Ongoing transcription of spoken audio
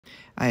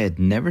I had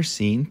never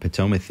seen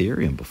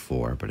Potamotherium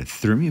before, but it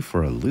threw me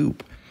for a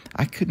loop.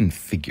 I couldn't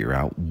figure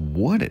out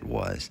what it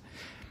was.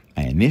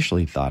 I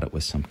initially thought it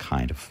was some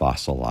kind of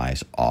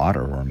fossilized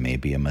otter or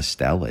maybe a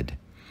mustelid.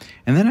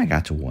 And then I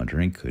got to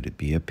wondering, could it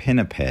be a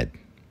pinniped?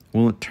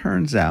 Well, it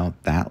turns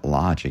out that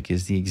logic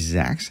is the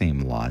exact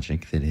same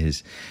logic that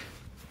has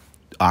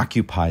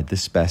occupied the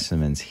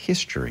specimen's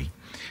history.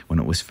 When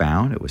it was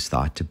found, it was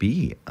thought to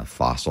be a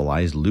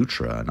fossilized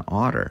lutra, an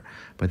otter,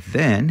 but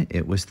then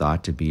it was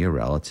thought to be a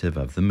relative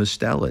of the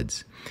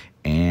mustelids,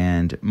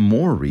 and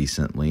more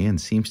recently, and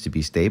seems to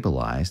be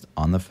stabilized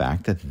on the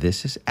fact that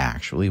this is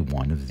actually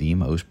one of the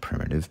most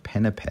primitive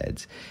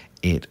pinnipeds.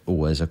 It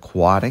was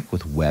aquatic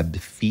with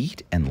webbed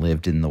feet and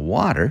lived in the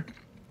water,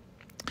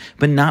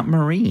 but not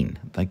marine,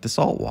 like the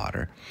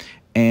saltwater.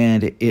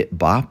 And it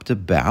bopped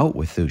about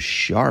with those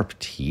sharp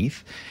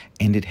teeth,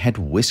 and it had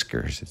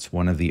whiskers. It's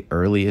one of the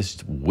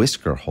earliest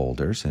whisker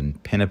holders,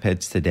 and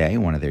pinnipeds today,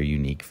 one of their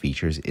unique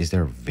features is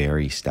their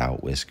very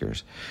stout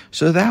whiskers.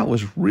 So that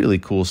was really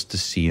cool to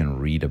see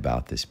and read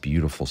about this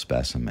beautiful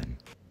specimen.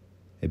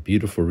 A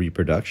beautiful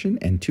reproduction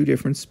and two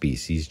different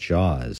species jaws.